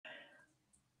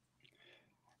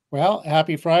Well,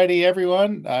 happy Friday,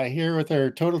 everyone. Here with our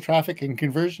total traffic and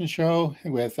conversion show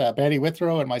with Betty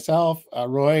Withrow and myself.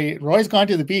 Roy's gone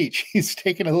to the beach. He's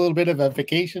taken a little bit of a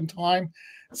vacation time.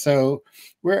 So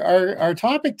our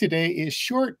topic today is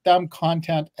short, dumb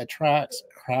content attracts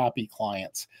crappy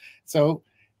clients. So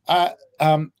uh,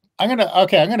 um, I'm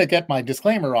gonna get my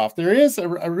disclaimer off. There is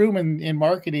a room in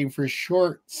marketing for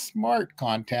short, smart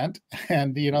content,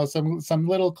 and some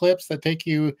little clips that take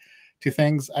you to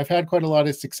things. I've had quite a lot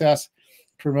of success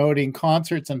promoting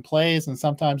concerts and plays, and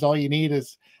sometimes all you need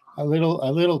is a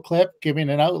little clip giving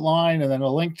an outline and then a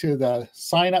link to the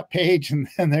sign up page, and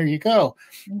there you go.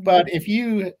 But if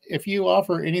you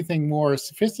offer anything more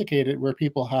sophisticated where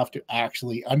people have to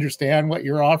actually understand what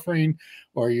you're offering,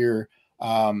 or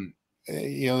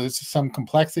there's some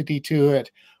complexity to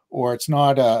it, or it's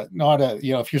not a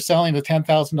if you're selling a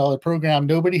 $10,000 program,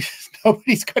 nobody's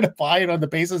going to buy it on the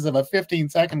basis of a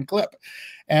 15-second clip.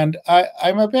 And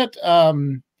I'm a bit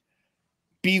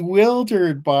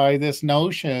bewildered by this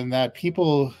notion that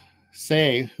people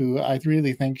say, who I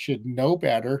really think should know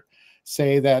better,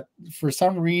 say that for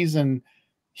some reason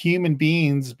human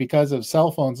beings, because of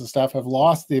cell phones and stuff, have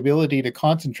lost the ability to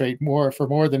concentrate for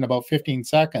more than about 15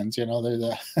 seconds. They're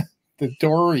the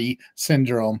Dory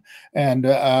syndrome. And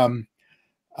and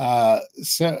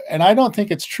I don't think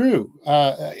it's true.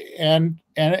 And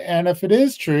if it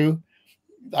is true,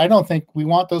 I don't think we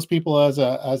want those people as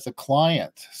a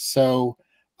client. So,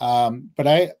 but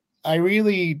I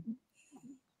really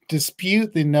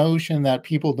dispute the notion that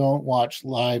people don't watch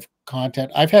live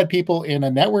content. I've had people in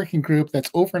a networking group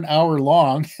that's over an hour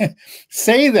long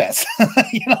say this,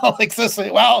 like this.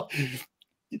 Well,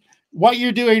 what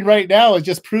you're doing right now is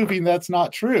just proving that's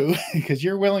not true, because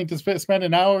you're willing to spend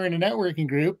an hour in a networking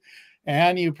group,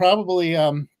 and you probably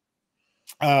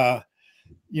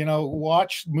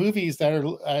watch movies that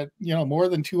are more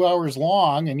than 2 hours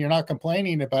long, and you're not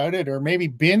complaining about it, or maybe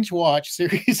binge watch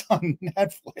series on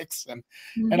Netflix.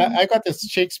 And I got this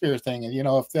Shakespeare thing, and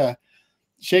if the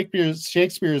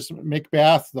Shakespeare's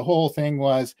Macbeth, the whole thing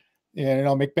was,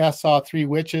 Macbeth saw three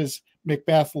witches,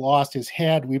 Macbeth lost his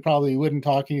head, we probably wouldn't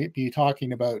be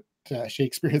talking about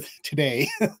Shakespeare today,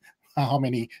 how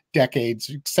many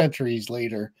decades, centuries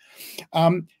later.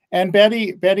 And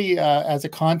Betty, as a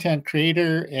content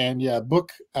creator and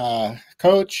book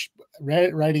coach,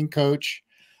 writing coach,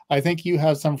 I think you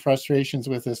have some frustrations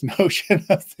with this notion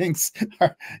of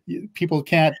people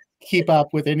can't keep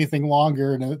up with anything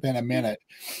longer than a minute.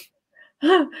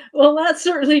 Well, that's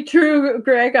certainly true,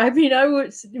 Greg. I mean, I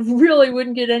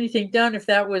wouldn't get anything done if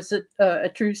that was a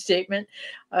true statement.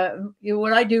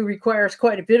 What I do requires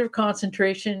quite a bit of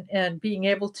concentration and being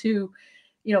able to,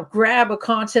 grab a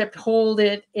concept, hold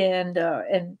it,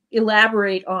 and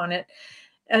elaborate on it.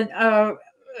 And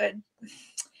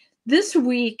this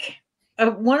week,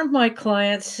 one of my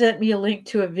clients sent me a link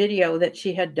to a video that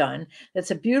she had done. That's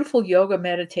a beautiful yoga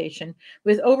meditation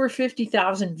with over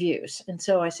 50,000 views. And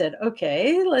so I said,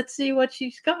 okay, let's see what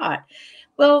she's got.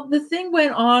 Well, the thing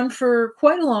went on for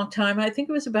quite a long time. I think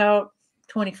it was about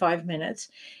 25 minutes.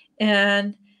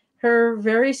 And her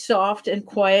very soft and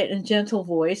quiet and gentle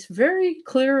voice very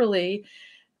clearly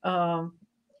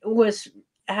was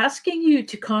asking you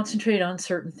to concentrate on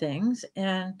certain things.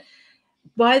 And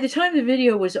by the time the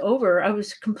video was over, I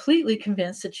was completely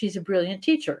convinced that she's a brilliant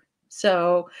teacher.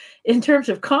 So in terms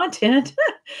of content,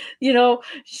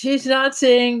 she's not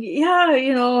saying,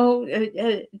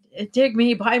 dig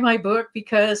me, buy my book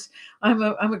because I'm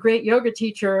a great yoga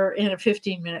teacher in a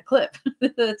 15-minute clip.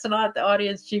 That's not the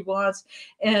audience she wants,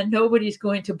 and nobody's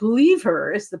going to believe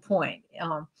her is the point.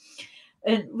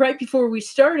 And right before we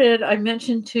started, I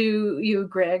mentioned to you,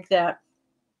 Greg, that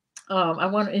I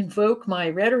want to invoke my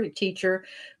rhetoric teacher,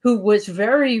 who was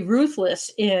very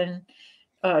ruthless in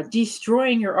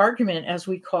destroying your argument, as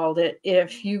we called it,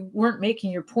 if you weren't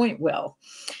making your point well.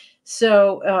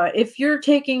 So if you're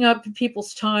taking up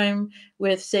people's time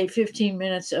with, say, 15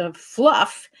 minutes of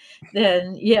fluff,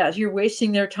 then yeah, you're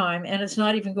wasting their time, and it's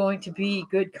not even going to be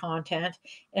good content.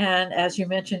 And as you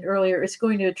mentioned earlier, it's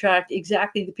going to attract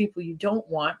exactly the people you don't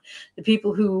want, the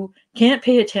people who can't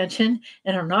pay attention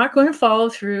and are not going to follow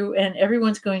through, and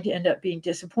everyone's going to end up being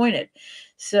disappointed.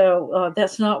 So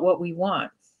that's not what we want.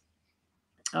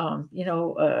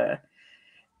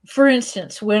 For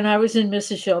instance, when I was in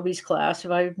Mrs. Shelby's class,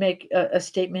 if I would make a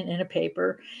statement in a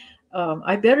paper,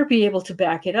 I better be able to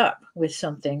back it up with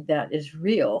something that is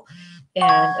real.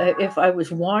 And if I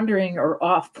was wandering or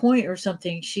off point or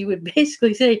something, she would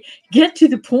basically say, get to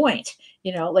the point.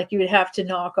 Like you would have to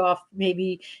knock off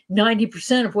maybe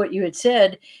 90% of what you had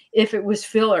said if it was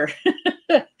filler.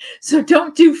 So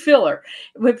don't do filler.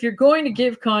 If you're going to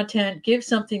give content, give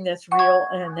something that's real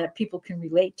and that people can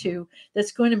relate to,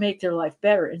 that's going to make their life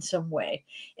better in some way.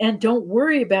 And don't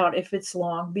worry about if it's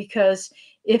long, because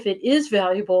if it is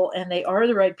valuable and they are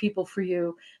the right people for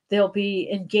you, they'll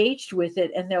be engaged with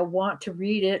it and they'll want to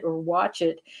read it or watch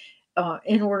it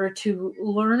in order to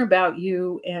learn about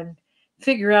you and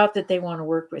figure out that they want to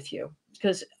work with you.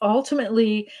 Because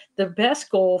ultimately, the best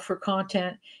goal for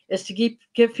content is to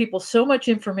give people so much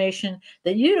information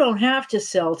that you don't have to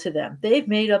sell to them. They've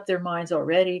made up their minds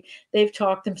already. They've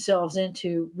talked themselves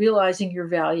into realizing your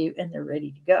value and they're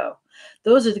ready to go.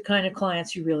 Those are the kind of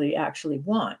clients you really actually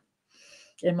want,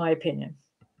 in my opinion.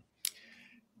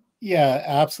 Yeah,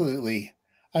 absolutely.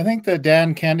 I think the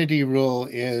Dan Kennedy rule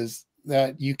is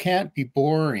that you can't be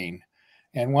boring.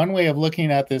 And one way of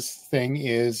looking at this thing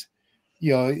is,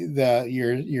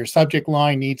 your subject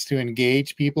line needs to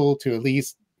engage people to at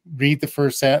least read the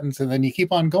first sentence, and then you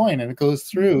keep on going and it goes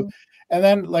through. Mm-hmm. And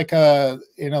then like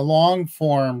in a long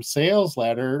form sales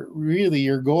letter, really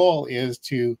your goal is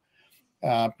to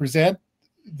present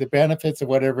the benefits of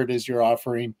whatever it is you're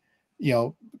offering,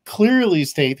 clearly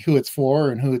state who it's for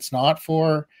and who it's not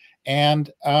for,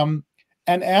 and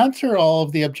answer all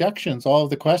of the objections, all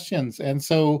of the questions. And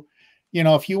so,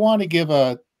 if you want to give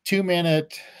a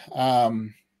 2-minute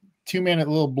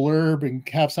little blurb and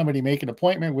have somebody make an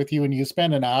appointment with you and you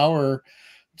spend an hour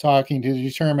talking to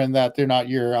determine that they're not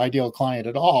your ideal client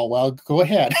at all, well, go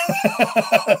ahead.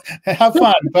 Have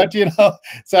fun. But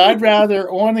so I'd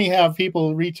rather only have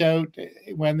people reach out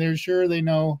when they're sure they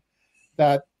know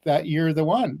that you're the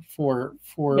one for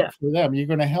them. You're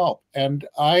going to help. And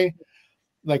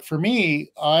for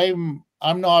me,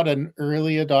 I'm not an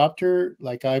early adopter.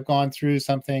 Like, I've gone through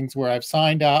some things where I've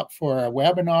signed up for a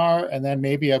webinar and then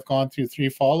maybe I've gone through 3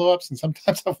 follow-ups, and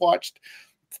sometimes I've watched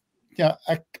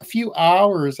a few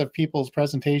hours of people's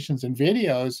presentations and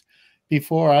videos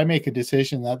before I make a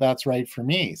decision that that's right for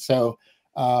me. So,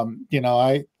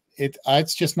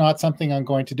 it's just not something I'm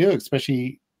going to do,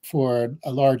 especially for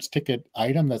a large ticket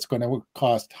item that's going to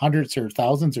cost hundreds or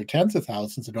thousands or tens of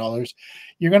thousands of dollars.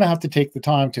 You're going to have to take the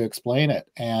time to explain it.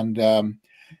 And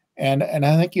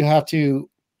I think you have to,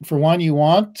 for one, you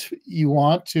want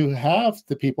to have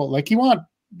the people, like, you want,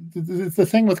 the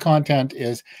thing with content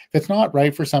is, if it's not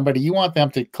right for somebody, you want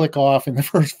them to click off in the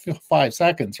first 5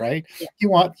 seconds, right?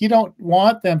 Yeah. You don't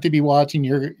want them to be watching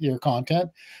your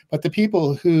content, but the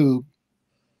people who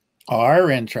are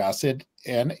interested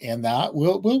in that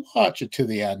will watch it to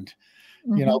the end.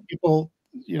 Mm-hmm. People,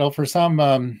 for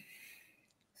some,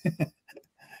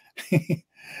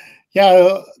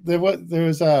 yeah, there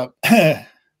was a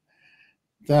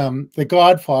the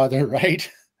Godfather, right?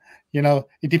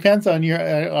 It depends on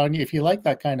on if you like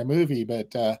that kind of movie,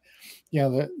 but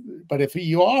but if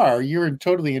you're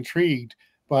totally intrigued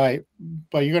by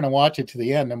you're going to watch it to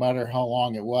the end, no matter how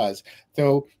long it was.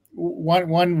 So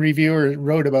one reviewer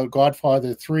wrote about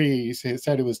Godfather 3. He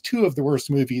said it was 2 of the worst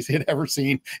movies he'd ever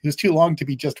seen. It was too long to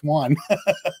be just one.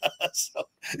 So,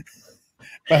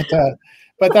 but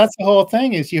that's the whole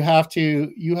thing, is you have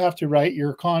to write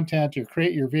your content or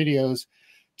create your videos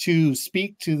to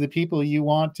speak to the people you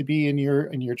want to be in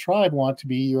your tribe, want to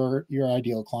be your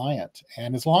ideal client.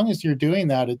 And as long as you're doing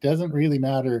that, it doesn't really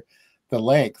matter the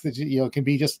length. It can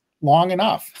be just long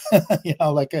enough.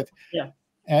 Like it. Yeah.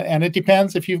 And it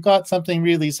depends. If you've got something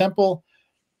really simple,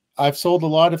 I've sold a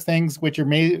lot of things which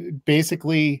are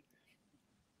basically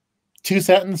 2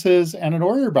 sentences and an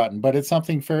order button, but it's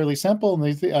something fairly simple.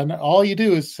 And all you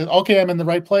do is say, okay, I'm in the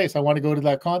right place. I want to go to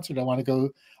that concert. I want to go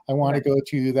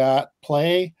to that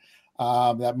play,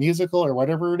 that musical, or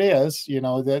whatever it is,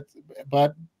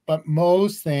 but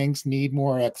most things need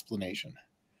more explanation.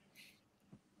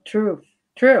 True.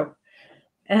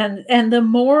 And the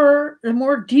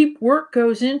more deep work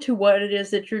goes into what it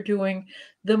is that you're doing,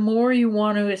 the more you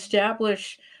want to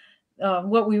establish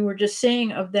what we were just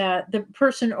saying, of that the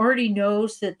person already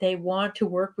knows that they want to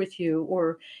work with you,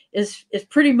 or is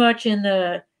pretty much in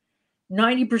the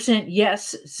 90%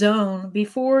 yes zone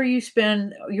before you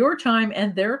spend your time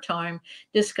and their time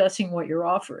discussing what your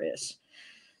offer is.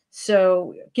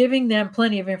 So giving them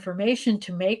plenty of information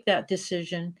to make that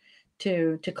decision,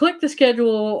 to click the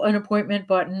schedule an appointment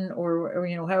button, or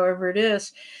however it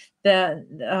is, that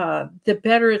the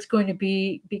better it's going to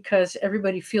be, because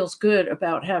everybody feels good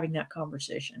about having that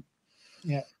conversation.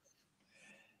 Yeah.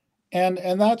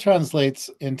 And that translates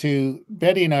into,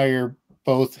 Betty and I are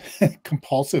both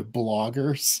compulsive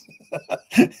bloggers,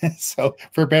 so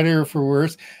for better or for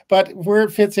worse. But where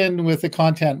it fits in with the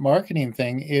content marketing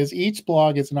thing is each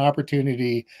blog is an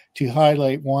opportunity to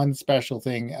highlight one special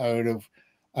thing out of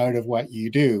what you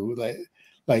do.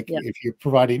 Like Yeah. if you're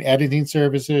providing editing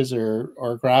services or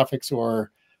graphics,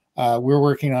 or we're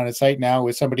working on a site now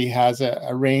where somebody has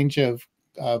a range of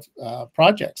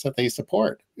projects that they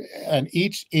support, and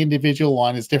each individual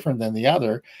one is different than the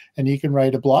other, and you can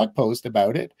write a blog post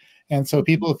about it, and so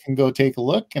people can go take a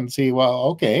look and see, well,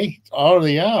 okay, oh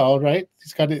yeah, all right,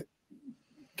 he's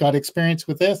got experience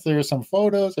with this, there's some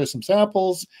photos, there's some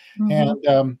samples,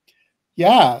 and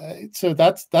yeah, so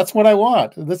that's what I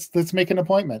want. Let's make an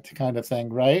appointment kind of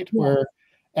thing, right? Yeah. Where,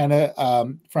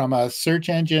 and from a search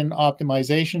engine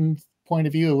optimization point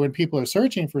of view, when people are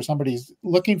searching for somebody's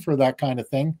looking for that kind of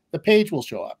thing, the page will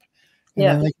show up, and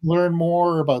then they can learn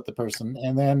more about the person,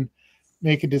 and then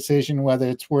make a decision whether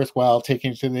it's worthwhile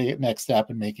taking it to the next step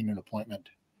and making an appointment.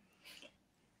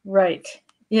 Right.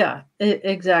 Yeah,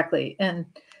 exactly. And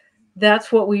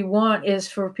that's what we want, is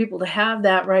for people to have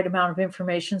that right amount of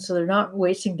information, so they're not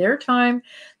wasting their time,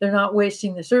 they're not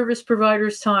wasting the service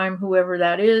provider's time, whoever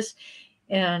that is.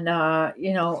 And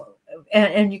you know,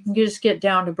 and you can just get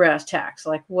down to brass tacks,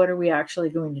 like what are we actually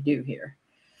going to do here?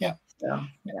 Yeah. So,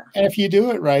 yeah. And if you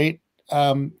do it right,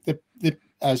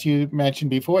 as you mentioned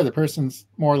before, the person's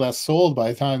more or less sold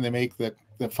by the time they make the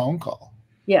phone call.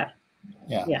 Yeah.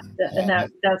 Yeah. Yeah.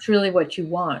 And that's really what you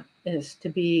want, is to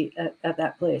be at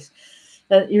that place.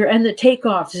 You're in the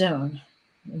takeoff zone,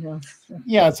 you know.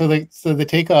 Yeah. So the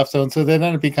takeoff zone. So then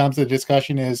it becomes, the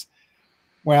discussion is,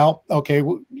 well, okay,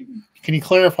 can you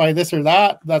clarify this or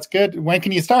that? That's good. When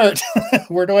can you start?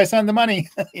 Where do I send the money?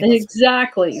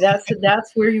 Exactly.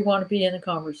 That's where you want to be in the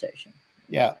conversation.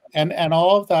 Yeah. And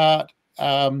all of that,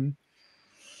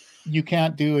 you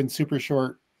can't do in super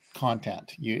short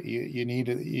content. You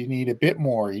need a bit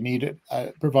more. You need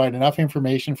to provide enough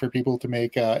information for people to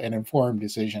make an informed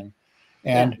decision.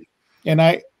 And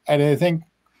I think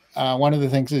one of the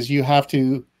things is you have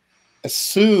to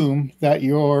assume that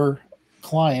your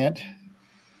client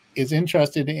is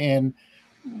interested in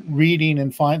reading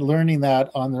and learning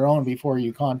that on their own before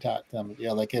you contact them.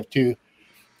 Yeah, like if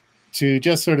to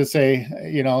just sort of say,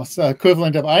 you know, it's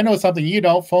equivalent of, I know something you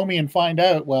don't, phone me and find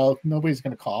out. Well, nobody's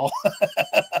going to call.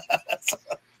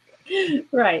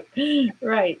 Right.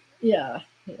 Yeah.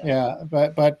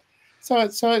 But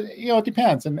so you know, it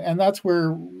depends, and that's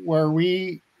where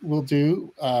we will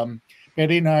do.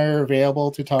 Betty and I are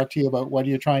available to talk to you about what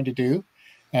you're trying to do,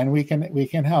 and we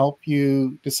can help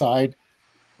you decide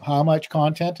how much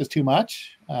content is too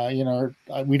much. You know,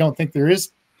 we don't think there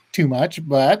is too much,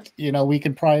 but you know, we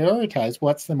can prioritize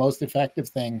what's the most effective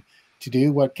thing to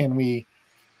do. What can we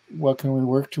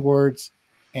work towards?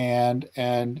 And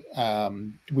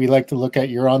we like to look at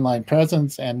your online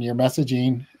presence and your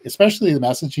messaging, especially the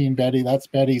messaging, Betty. That's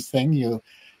Betty's thing. You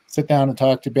sit down and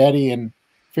talk to Betty and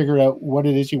figure out what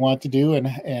it is you want to do,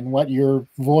 and what your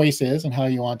voice is and how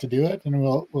you want to do it. And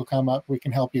we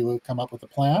can help you come up with a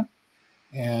plan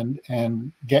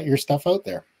and get your stuff out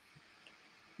there.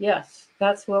 Yes,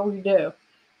 that's what we do.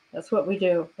 That's what we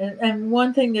do. And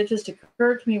one thing that just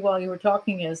occurred to me while you were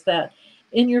talking is that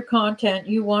in your content,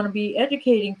 you want to be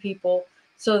educating people,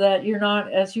 so that you're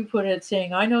not, as you put it,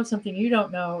 saying, I know something you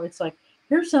don't know. It's like,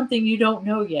 here's something you don't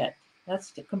know yet.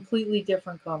 That's a completely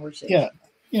different conversation.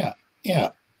 Yeah.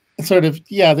 Sort of,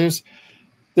 yeah, there's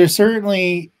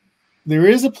certainly, there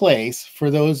is a place for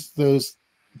those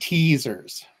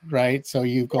teasers, right? So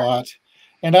you've got,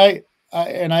 and I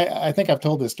think I've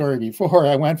told this story before.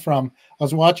 I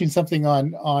was watching something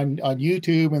on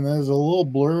YouTube, and there's a little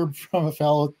blurb from a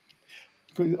fellow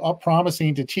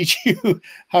promising to teach you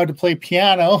how to play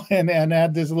piano, and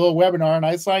had this little webinar, and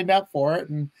I signed up for it,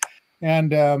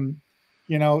 and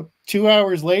you know, 2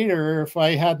 hours later, if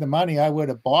I had the money, I would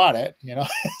have bought it. You know,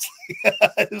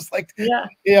 it's like,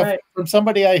 right. From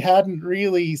somebody I hadn't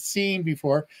really seen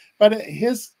before. But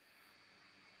his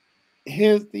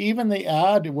even the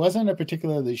ad, it wasn't a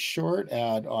particularly short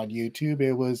ad on YouTube.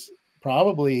 It was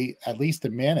probably at least a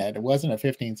minute. It wasn't a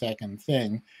 15-second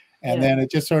thing. And then it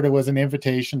just sort of was an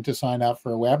invitation to sign up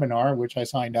for a webinar, which I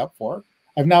signed up for.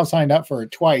 I've now signed up for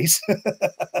it twice.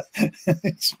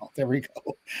 So there we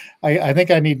go. I think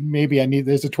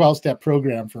there's a 12-step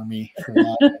program for me for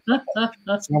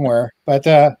that somewhere. But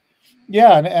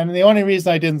yeah, and the only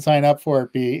reason I didn't sign up for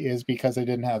it is because I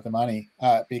didn't have the money.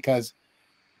 Because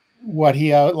what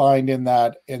he outlined in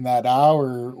that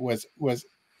hour was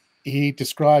he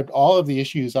described all of the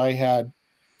issues I had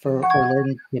for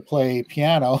learning to play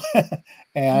piano,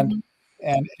 and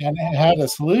had a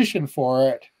solution for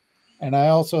it And I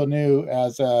also knew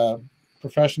as a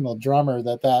professional drummer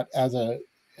that as a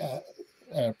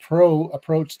pro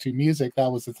approach to music,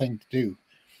 that was the thing to do.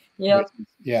 Yeah.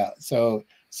 Yeah. So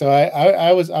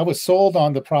I was sold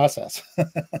on the process.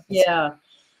 Yeah.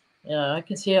 Yeah. I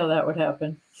can see how that would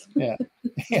happen. Yeah.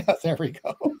 Yeah. There we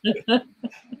go.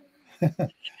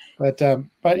 But Yeah.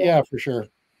 yeah, for sure.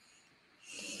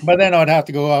 But then I'd have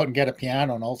to go out and get a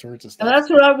piano and all sorts of And stuff.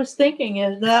 that's what I was thinking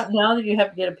is that now that you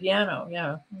have to get a piano.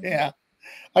 Yeah. Yeah.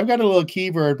 I've got a little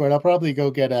keyboard, but I'll probably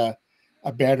go get a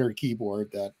better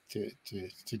keyboard that to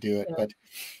do it. Yeah.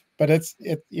 But I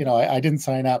didn't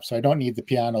sign up, so I don't need the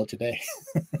piano today.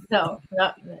 No,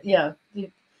 not, yeah.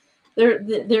 There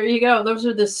you go. Those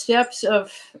are the steps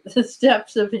of the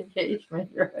steps of engagement,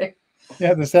 right?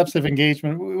 Yeah, the steps of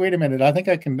engagement. Wait a minute. I think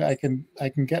I can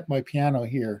get my piano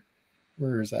here.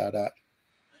 Where is that at?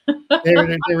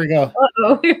 There we go.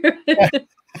 Uh-oh.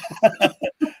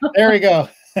 There we go.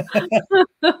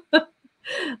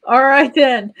 All right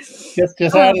then. Just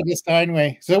out of the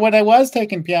Steinway. So when I was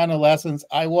taking piano lessons,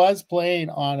 I was playing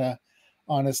on a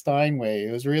Steinway.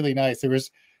 It was really nice. There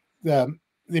was the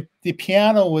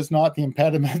piano was not the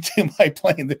impediment to my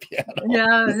playing the piano.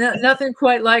 Yeah, nothing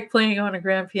quite like playing on a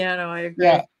grand piano. I agree.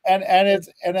 Yeah, and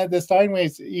the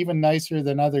Steinway's even nicer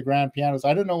than other grand pianos.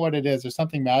 I don't know what it is. There's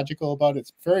something magical about it.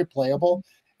 It's very playable,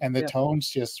 and the tone's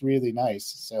just really nice.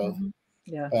 So,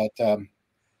 yeah.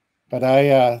 But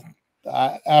I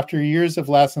after years of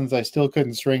lessons, I still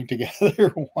couldn't string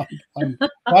together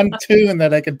one tune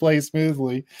that I could play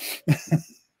smoothly.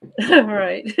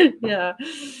 Right. Yeah.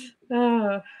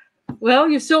 Well,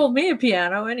 you sold me a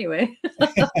piano anyway.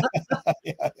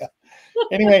 Yeah.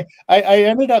 Anyway, I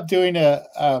ended up doing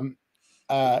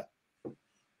my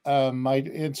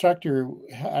instructor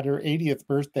at her 80th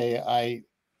birthday. I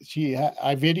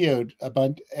videoed a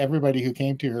bunch everybody who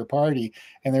came to her party,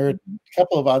 and there were a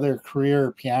couple of other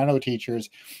career piano teachers,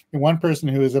 and one person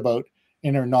who was about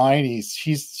in her 90s.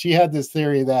 She had this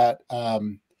theory that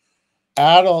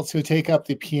adults who take up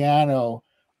the piano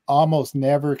almost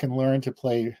never can learn to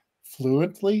play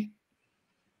fluently.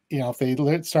 If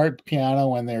they start piano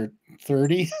when they're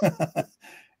 30,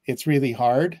 it's really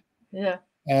hard. Yeah.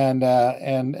 And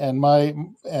my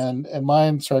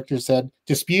instructor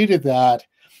disputed that,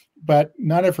 but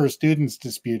none of her students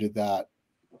disputed that.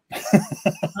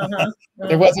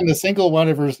 There wasn't a single one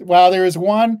of her. Well, there was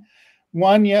one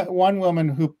woman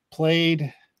who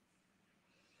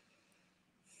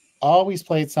always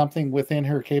played something within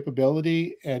her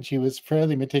capability, and she was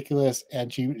fairly meticulous,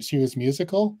 and she was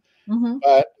musical.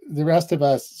 But the rest of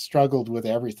us struggled with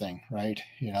everything, right?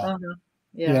 Yeah.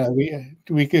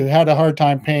 We had a hard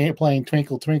time playing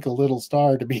Twinkle Twinkle Little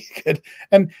Star to be good.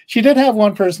 And she did have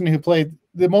one person who played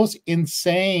the most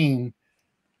insane,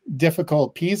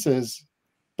 difficult pieces,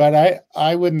 but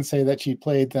I wouldn't say that she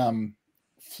played them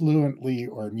fluently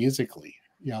or musically.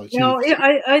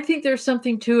 I think there's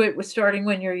something to it with starting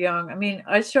when you're young. I mean,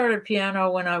 I started piano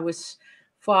when I was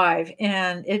 5,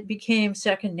 and it became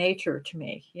second nature to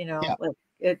me. Like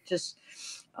it just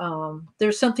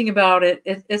there's something about it.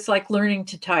 It's like learning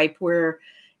to type, where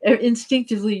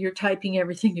instinctively you're typing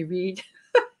everything you read.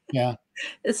 Yeah,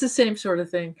 it's the same sort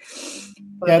of thing.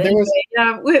 But yeah, there was.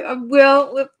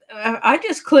 Well, I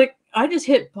just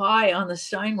hit buy on the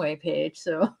Steinway page,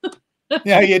 so.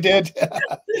 Yeah, you did.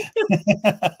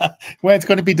 Well, it's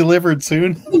going to be delivered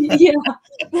soon. Yeah.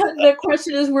 The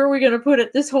question is, where are we going to put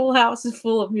it? This whole house is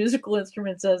full of musical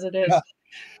instruments as it is. Yeah.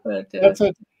 But, that's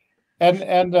it.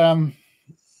 And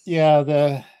yeah,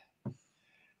 the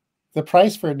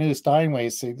price for a new Steinway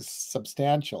is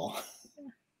substantial.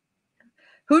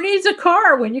 Who needs a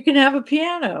car when you can have a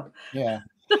piano? Yeah.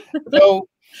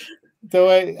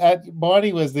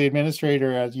 Bonnie was the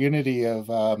administrator at Unity of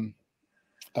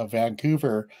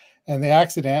Vancouver, and they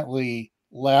accidentally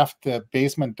left the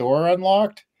basement door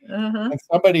unlocked, and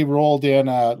somebody rolled in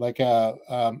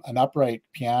an upright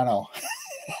piano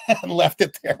and left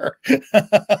it there.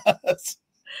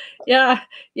 Yeah.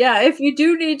 If you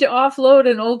do need to offload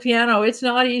an old piano, it's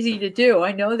not easy to do.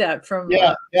 I know that from.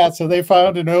 So they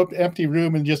found an empty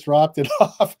room and just dropped it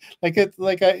off.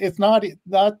 It's not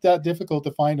that difficult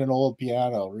to find an old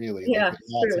piano, really. Yeah,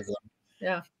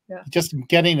 yeah. Just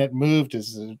getting it moved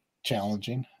is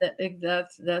challenging.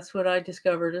 That's what I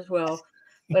discovered as well.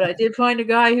 But I did find a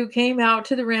guy who came out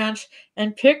to the ranch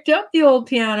and picked up the old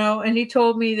piano, and he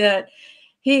told me that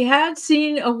he had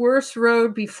seen a worse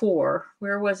road before.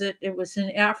 Where was it? It was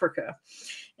in Africa.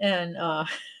 And I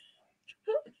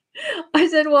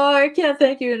said, well, I can't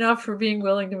thank you enough for being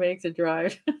willing to make the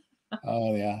drive.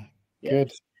 Oh, yeah.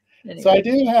 Good. So I Anyway.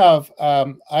 do have.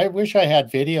 I wish I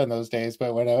had video in those days,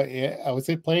 but when I was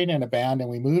playing in a band and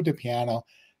we moved a piano,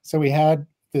 so we had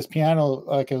this piano,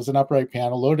 like it was an upright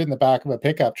piano, loaded in the back of a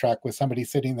pickup truck with somebody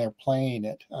sitting there playing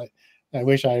it. I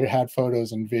wish I had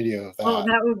photos and video of Oh, that.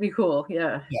 that would be cool.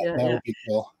 Yeah, Yeah, yeah, that yeah. would be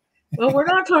cool. Well, we're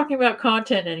not talking about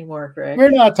content anymore, Greg. We're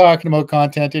not talking about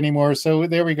content anymore, so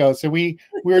there we go. So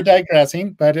we're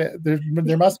digressing, but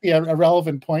there must be a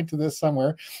relevant point to this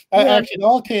somewhere. Yeah, Actually, it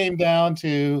all came down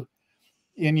to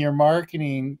in your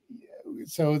marketing.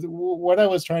 So what I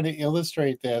was trying to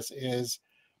illustrate this is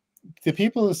the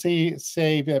people who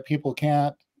say that people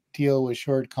can't deal with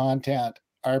short content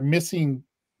are missing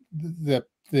the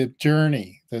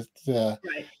journey.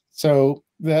 right. So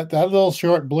that little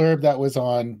short blurb that was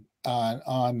on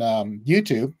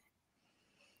YouTube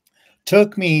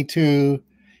took me to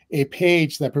a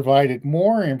page that provided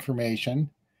more information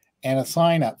and a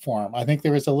sign up form. I think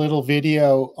there was a little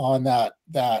video on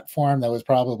that form that was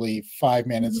probably 5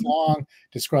 minutes Mhm, long mhm.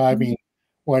 describing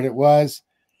what it was.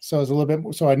 So it was a little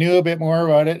bit, so I knew a bit more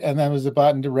about it. And then there was a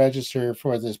button to register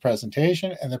for this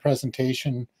presentation. And the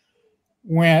presentation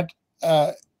went,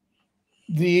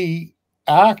 the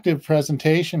active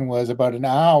presentation was about an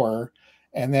hour.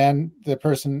 And then the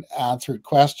person answered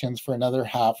questions for another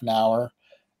half an hour.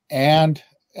 And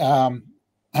um,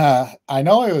 I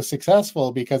know it was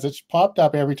successful because it popped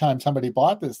up every time somebody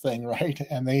bought this thing, right?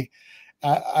 And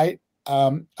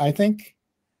I think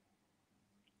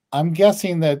I'm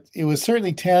guessing that it was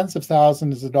certainly tens of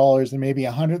thousands of dollars and maybe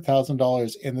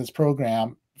 $100,000 in this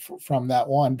program from that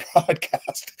one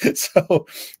broadcast. So,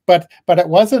 but it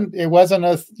wasn't a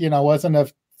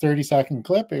 30-second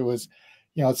clip. It was,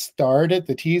 it started,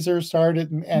 the teaser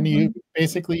started, and you Mhm.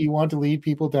 basically you want to lead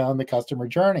people down the customer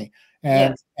journey,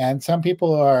 and Yes, and some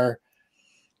people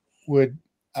would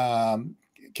um,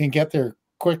 can get there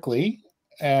quickly,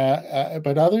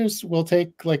 but others will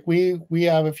take, like we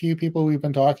have a few people we've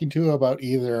been talking to about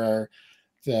either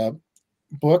the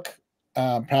book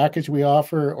package we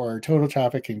offer or total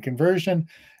traffic and conversion,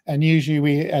 and usually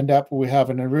we have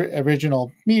an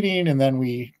original meeting, and then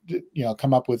we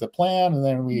come up with a plan, and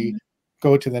then we mhm,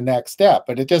 go to the next step.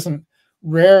 But it doesn't,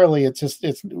 rarely it's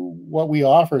what we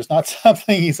offer is not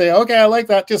something you say, okay, I like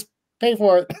that, just pay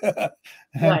for it.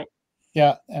 And right.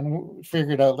 yeah, and we'll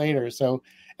figure it out later. So,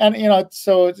 and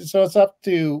so it's up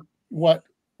to what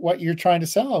you're trying to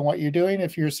sell and what you're doing.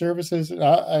 If your services,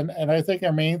 and I think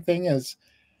our main thing is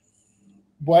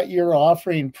what you're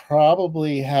offering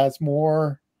probably has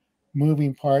more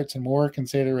moving parts and more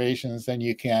considerations than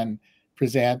you can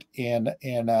present in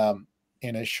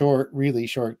a short, really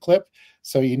short clip.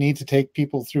 So you need to take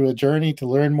people through a journey to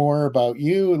learn more about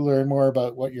you, learn more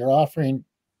about what you're offering,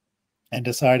 and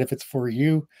decide if it's for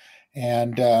you.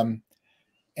 And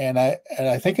I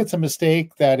think it's a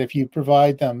mistake that if you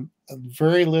provide them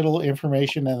very little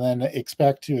information and then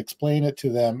expect to explain it to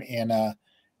them in a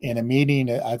meeting.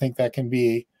 I think that can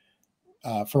be,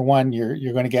 for one, you're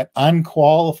going to get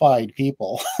unqualified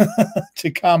people to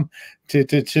come to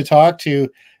talk to,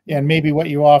 and Mhm. maybe what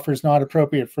you offer is not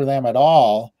appropriate for them at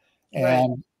all. Right.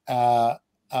 And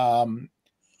um,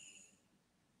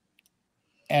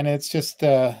 and it's just,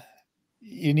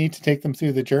 you need to take them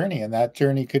through the journey, and that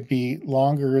journey could be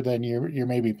longer than you're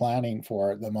maybe planning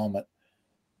for at the moment.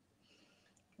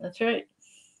 That's right.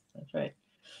 That's right.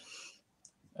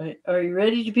 Are you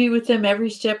ready to be with them every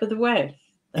step of the way?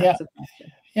 Yeah, That's the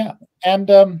question. yeah.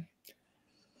 And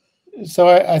so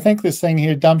I think this thing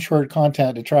here, dumb short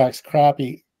content attracts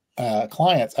crappy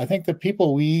clients. I think the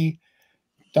people we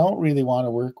don't really want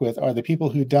to work with are the people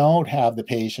who don't have the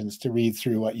patience to read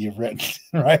through what you've written,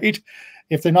 right?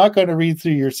 If they're not going to read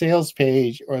through your sales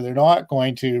page, or they're not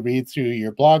going to read through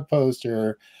your blog post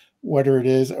or whatever it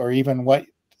is, or even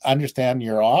understand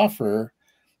your offer,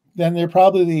 then they're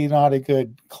probably not a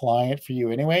good client for you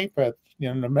anyway. But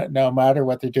no matter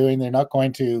what they're doing, they're not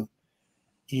going to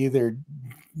either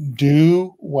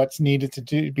do what's needed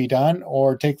to be done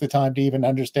or take the time to even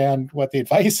understand what the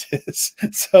advice is.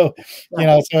 So,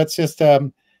 Right. so it's just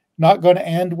not going to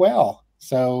end well.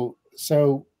 So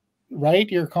write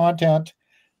your content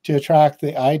to attract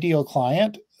the ideal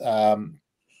client.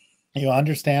 You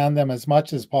understand them as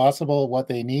much as possible, what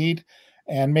they need,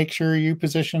 and make sure you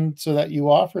position so that you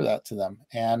offer that to them.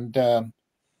 And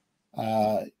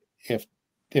uh,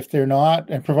 if they're not,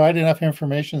 and provide enough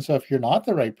information, so if you're not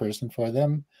the right person for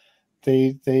them,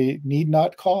 they need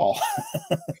not call.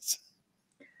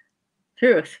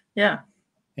 Truth. Yeah.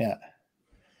 Yeah. Yep.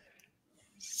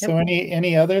 So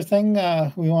any other thing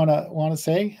we want to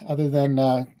say other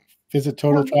than visit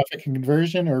Total Um, Traffic and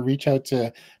Conversion, or reach out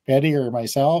to Betty or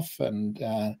myself, and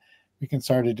we can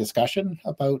start a discussion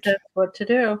about. that's what to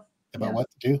do. about what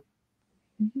to do.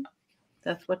 Mm-hmm.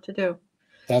 That's what to do.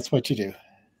 That's what you do.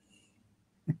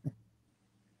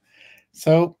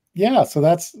 So yeah, so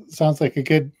that sounds like a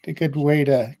good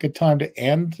time to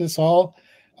end this all.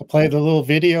 I'll play the little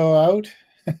video out.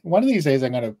 One of these days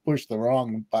I'm going to push the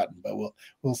wrong button, but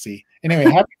we'll see. Anyway,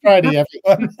 happy Friday,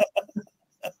 everyone.